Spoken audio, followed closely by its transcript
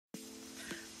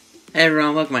Hey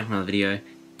everyone, welcome back to another video.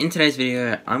 In today's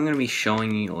video, I'm going to be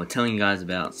showing you or telling you guys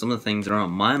about some of the things that are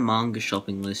on my manga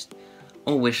shopping list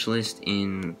or wish list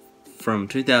from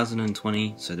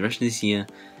 2020, so the rest of this year,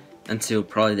 until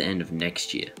probably the end of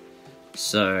next year.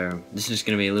 So this is just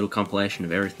going to be a little compilation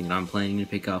of everything that I'm planning to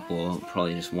pick up or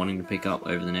probably just wanting to pick up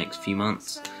over the next few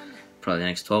months, probably the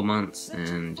next 12 months,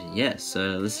 and yeah,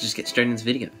 so let's just get straight into this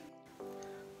video.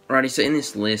 Alrighty, so in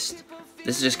this list,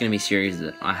 this is just going to be series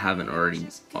that I haven't already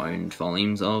owned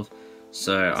volumes of,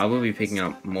 so I will be picking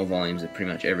up more volumes of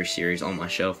pretty much every series on my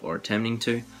shelf or attempting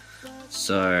to,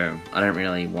 so I don't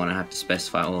really want to have to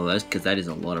specify all of those because that is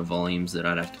a lot of volumes that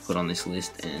I'd have to put on this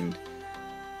list, and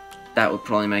that would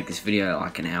probably make this video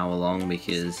like an hour long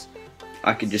because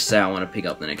I could just say I want to pick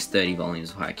up the next 30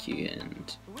 volumes of Haikyuu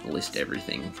and list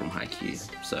everything from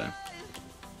Haikyuu, so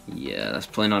yeah, that's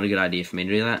probably not a good idea for me to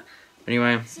do that.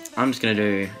 Anyway, I'm just going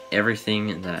to do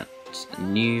everything that's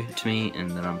new to me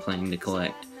and that I'm planning to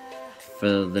collect for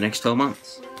the next 12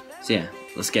 months. So yeah,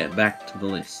 let's get back to the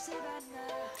list.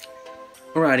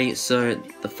 Alrighty, so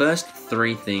the first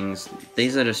three things,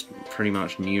 these are just pretty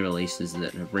much new releases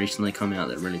that have recently come out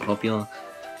that are really popular.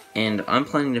 And I'm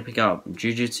planning to pick up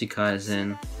Jujutsu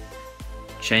Kaisen,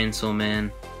 Chainsaw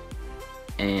Man,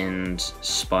 and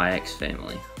Spy X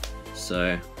Family.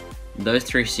 So those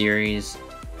three series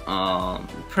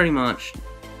pretty much,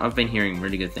 I've been hearing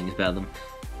really good things about them,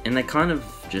 and they kind of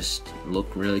just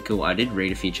look really cool. I did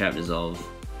read a few chapters of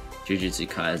Jujutsu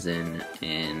Kaisen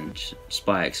and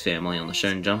Spy X Family on the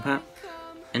Shonen Jump app,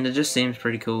 and it just seems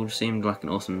pretty cool. It seemed like an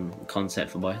awesome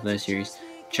concept for both of those series.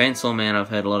 Chainsaw Man, I've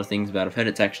heard a lot of things about. I've heard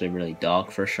it's actually really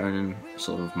dark for a shonen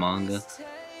sort of manga,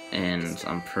 and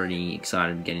I'm pretty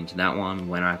excited to get into that one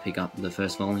when I pick up the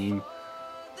first volume.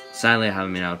 Sadly, I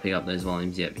haven't been able to pick up those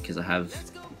volumes yet because I have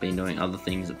been doing other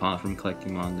things apart from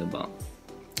collecting manga, but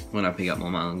when I pick up more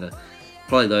manga,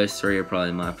 probably those three are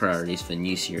probably my priorities for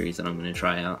new series that I'm going to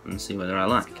try out and see whether I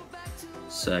like.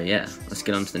 So yeah, let's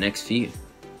get on to the next few.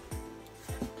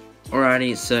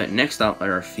 Alrighty, so next up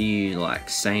are a few like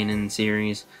seinen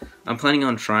series. I'm planning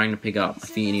on trying to pick up a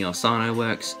few Inio Asano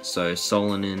works, so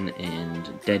Solanin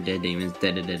and Dead Demons,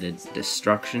 Dead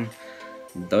Destruction.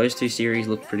 Those two series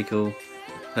look pretty cool.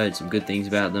 Heard some good things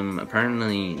about them.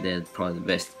 Apparently they're probably the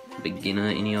best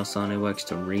beginner Inio Asano works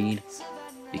to read,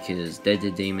 because Dead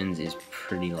Demons is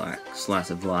pretty like slice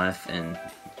of life and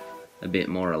a bit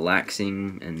more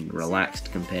relaxing and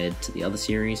relaxed compared to the other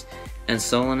series, and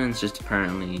Solanin's just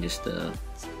apparently just a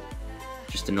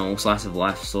normal slice of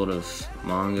life sort of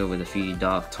manga with a few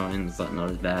dark tones, but not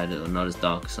as bad or not as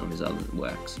dark as some of his other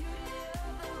works.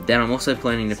 Then I'm also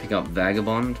planning to pick up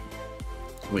Vagabond,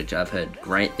 which I've heard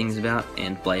great things about,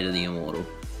 and Blade of the Immortal.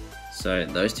 So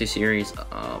those two series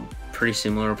are pretty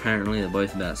similar apparently. They're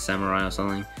both about samurai or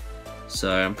something.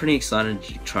 So I'm pretty excited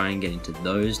to try and get into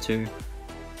those two,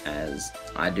 as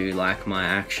I do like my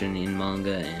action in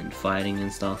manga and fighting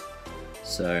and stuff.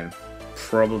 So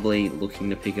probably looking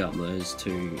to pick up those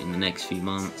two in the next few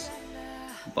months.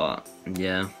 But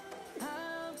yeah,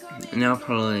 now I'll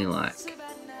probably like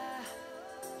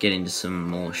get into some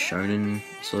more shonen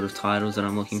sort of titles that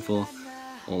I'm looking for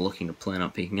or looking to plan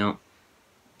up picking up.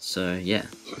 So yeah,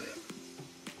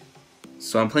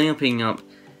 so I'm planning on picking up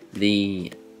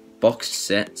the boxed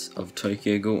sets of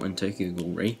Tokyo Ghoul and Tokyo Ghoul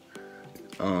Re.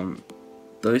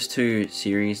 Those two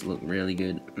series look really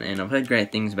good, and I've heard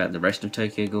great things about the rest of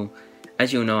Tokyo Ghoul.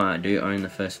 As you'll know, I do own the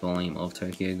first volume of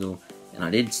Tokyo Ghoul, and I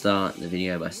did start the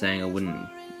video by saying I wouldn't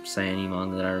say any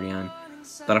manga that I already own,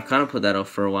 but I've kind of put that off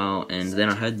for a while, and then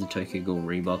I heard the Tokyo Ghoul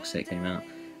Re box set came out,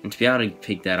 and to be able to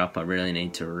pick that up I really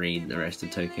need to read the rest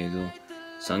of Tokyo Ghoul,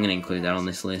 so I'm going to include that on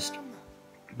this list.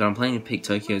 But I'm planning to pick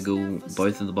Tokyo Ghoul,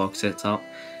 both of the box sets up,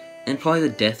 and probably the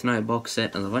Death Note box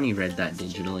set, as I've only read that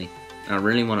digitally, and I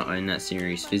really want to own that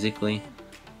series physically,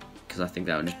 because I think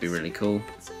that would just be really cool.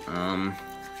 And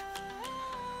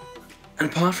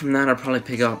apart from that, I'll probably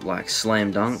pick up like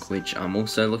Slam Dunk, which I'm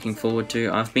also looking forward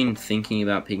to. I've been thinking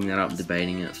about picking that up,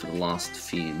 debating it for the last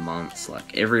few months.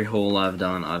 Like every haul I've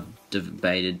done, I've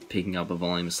debated picking up a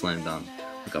volume of Slam Dunk.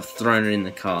 Like I've thrown it in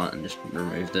the cart and just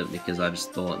removed it because I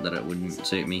just thought that it wouldn't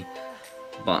suit me.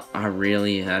 But I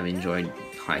really have enjoyed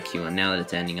Haikyuu, and now that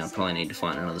it's ending, I probably need to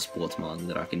find another sports manga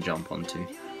that I can jump onto.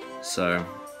 So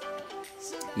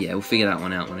yeah, we'll figure that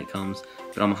one out when it comes.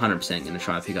 But I'm 100% going to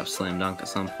try to pick up Slam Dunk at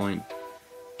some point.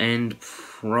 And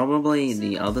probably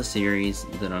the other series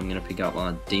that I'm going to pick up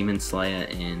are Demon Slayer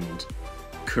and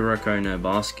Kuroko no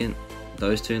Basket.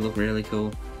 Those two look really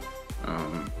cool.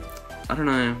 I don't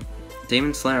know,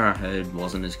 Demon Slayer I heard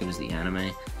wasn't as good as the anime,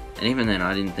 and even then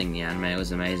I didn't think the anime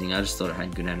was amazing. I just thought it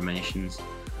had good animations,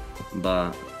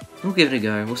 but we'll give it a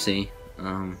go, we'll see.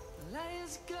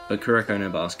 But Kuroko no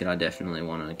Basket, I definitely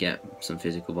want to get some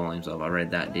physical volumes of. I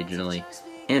read that digitally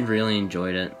and really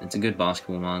enjoyed it. It's a good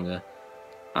basketball manga.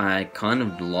 I kind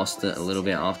of lost it a little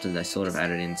bit after they sort of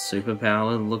added in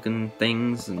superpower looking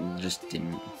things and just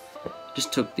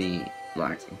took the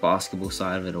like basketball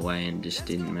side of it away and just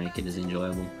didn't make it as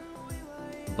enjoyable.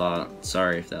 But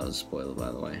sorry if that was a spoiler,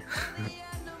 by the way.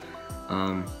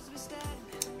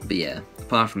 But yeah,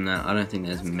 apart from that, I don't think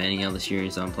there's many other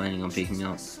series I'm planning on picking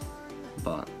up.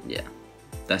 But yeah,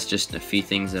 that's just a few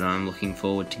things that I'm looking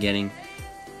forward to getting.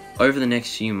 Over the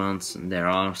next few months, there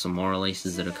are some more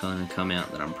releases that are kind of come out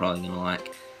that I'm probably going to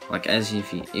like. Like, as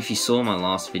if you saw my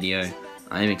last video,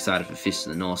 I am excited for Fist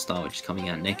of the North Star, which is coming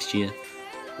out next year,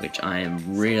 which I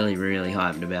am really, really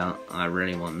hyped about. I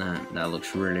really want that. That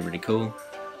looks really, really cool.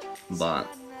 But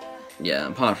yeah,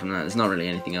 apart from that, there's not really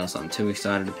anything else I'm too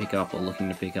excited to pick up or looking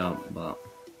to pick up, but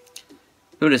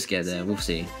we'll just get there. We'll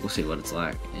see what it's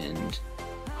like, and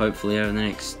hopefully over the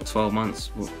next 12 months,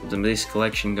 this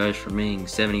collection goes from being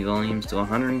 70 volumes to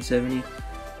 170,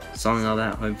 something like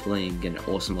that. Hopefully get an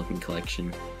awesome looking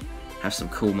collection, have some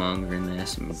cool manga in there,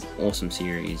 some awesome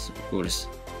series.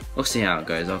 We'll see how it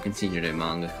goes. I'll continue to do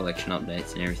manga collection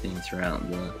updates and everything throughout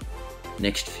the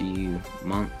next few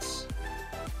months,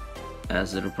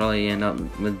 as it'll probably end up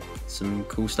with some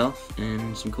cool stuff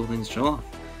and some cool things to show off.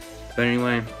 But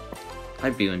anyway,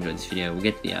 hope you enjoyed this video. We'll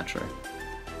get to the outro.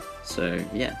 So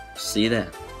yeah, see you there.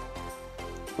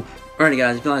 Alrighty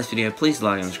guys, if you like this video, please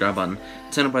like and subscribe button,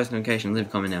 turn on post notifications, leave a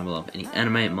comment down below of any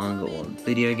anime, manga, or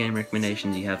video game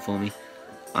recommendations you have for me.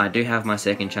 I do have my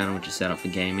second channel, which is set up for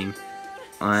gaming.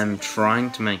 I'm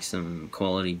trying to make some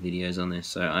quality videos on this,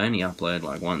 so I only upload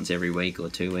like once every week or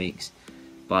 2 weeks,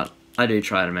 but I do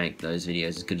try to make those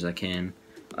videos as good as I can.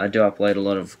 I do upload a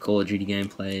lot of Call of Duty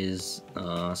gameplays,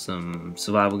 some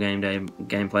survival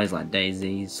gameplays like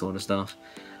DayZ sort of stuff.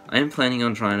 I am planning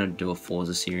on trying to do a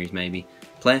Forza series maybe.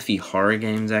 Play a few horror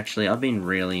games actually. I've been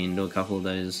really into a couple of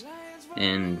those.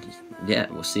 And yeah,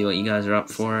 we'll see what you guys are up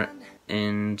for.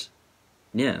 And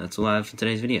yeah, that's all I have for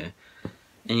today's video.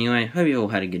 Anyway, hope you all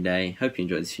had a good day. Hope you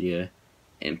enjoyed this video.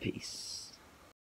 And peace.